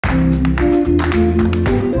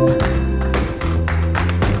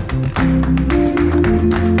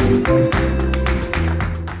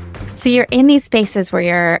So you're in these spaces where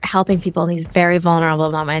you're helping people in these very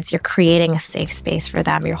vulnerable moments. You're creating a safe space for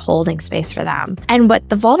them. You're holding space for them. And what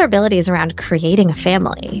the vulnerability is around creating a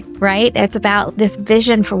family, right? It's about this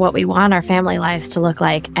vision for what we want our family lives to look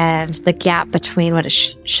like and the gap between what it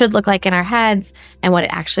should look like in our heads and what it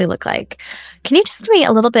actually look like. Can you talk to me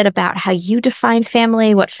a little bit about how you define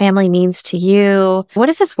family, what family means to you? What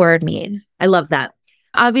does this word mean? I love that.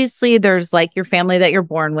 Obviously, there's like your family that you're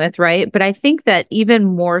born with, right? But I think that even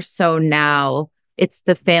more so now, it's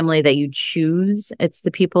the family that you choose. It's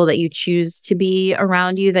the people that you choose to be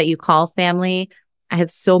around you that you call family. I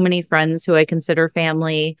have so many friends who I consider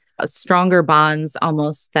family, stronger bonds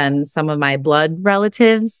almost than some of my blood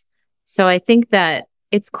relatives. So I think that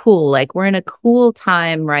it's cool. Like we're in a cool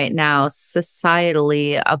time right now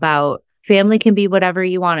societally about family can be whatever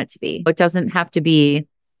you want it to be. It doesn't have to be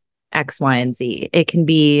X, Y, and Z. It can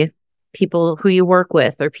be people who you work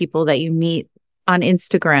with or people that you meet on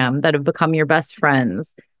Instagram that have become your best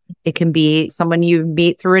friends. It can be someone you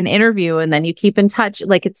meet through an interview and then you keep in touch.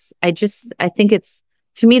 Like I think it's,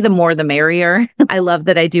 to me, the more the merrier. I love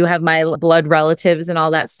that I do have my blood relatives and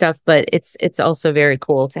all that stuff, but it's also very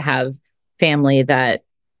cool to have family that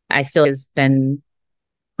I feel has been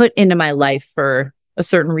put into my life for a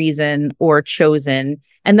certain reason or chosen.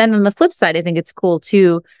 And then on the flip side, I think it's cool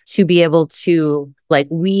too, to be able to like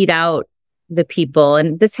weed out the people.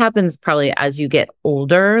 And this happens probably as you get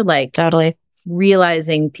older, like Totally.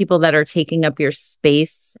 realizing people that are taking up your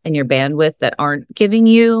space and your bandwidth that aren't giving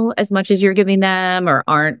you as much as you're giving them or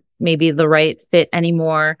aren't maybe the right fit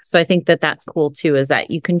anymore. So I think that that's cool too, is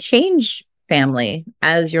that you can change family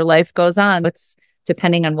as your life goes on. It's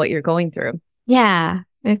depending on what you're going through. Yeah.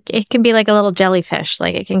 It can be like a little jellyfish.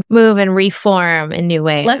 Like it can move and reform in new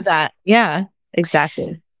ways. Love that. Yeah,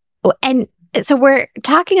 exactly. And so we're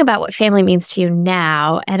talking about what family means to you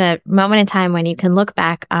now at a moment in time when you can look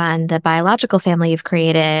back on the biological family you've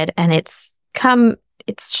created and it's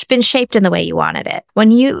been shaped in the way you wanted it.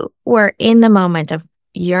 When you were in the moment of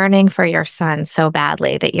yearning for your son so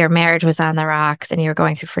badly that your marriage was on the rocks and you were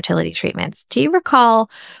going through fertility treatments, do you recall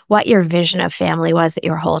what your vision of family was that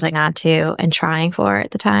you were holding on to and trying for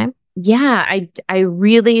at the time? Yeah, I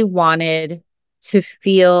really wanted to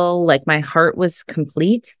feel like my heart was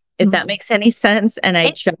complete, if that makes any sense. And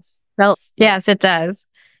I just felt... Yes, it does.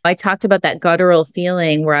 I talked about that guttural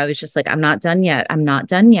feeling where I was just like, I'm not done yet. I'm not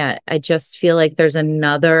done yet. I just feel like there's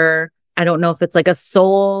another... I don't know if it's like a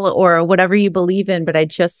soul or whatever you believe in, but I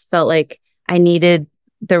just felt like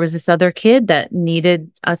there was this other kid that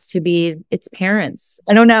needed us to be its parents.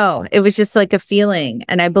 I don't know. It was just like a feeling.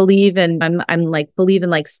 And I believe in, believe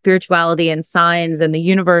in like spirituality and signs and the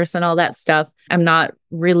universe and all that stuff. I'm not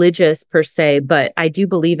religious per se, but I do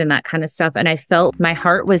believe in that kind of stuff. And I felt my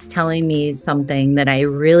heart was telling me something that I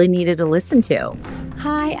really needed to listen to.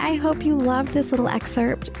 Hi, I hope you loved this little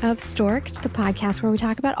excerpt of Stork'd, the podcast where we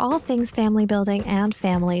talk about all things family building and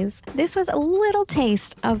families. This was a little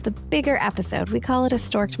taste of the bigger episode. We call it a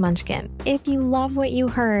Stork'd Munchkin. If you love what you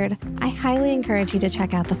heard, I highly encourage you to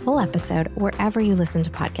check out the full episode wherever you listen to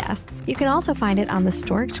podcasts. You can also find it on the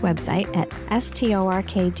Stork'd website at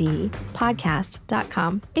storkdpodcast.com.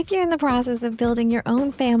 If you're in the process of building your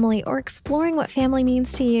own family or exploring what family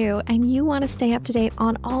means to you and you want to stay up to date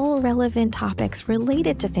on all relevant topics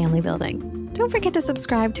related to family building, don't forget to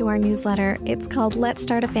subscribe to our newsletter. It's called Let's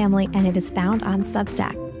Start a Family and it is found on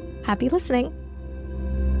Substack. Happy listening.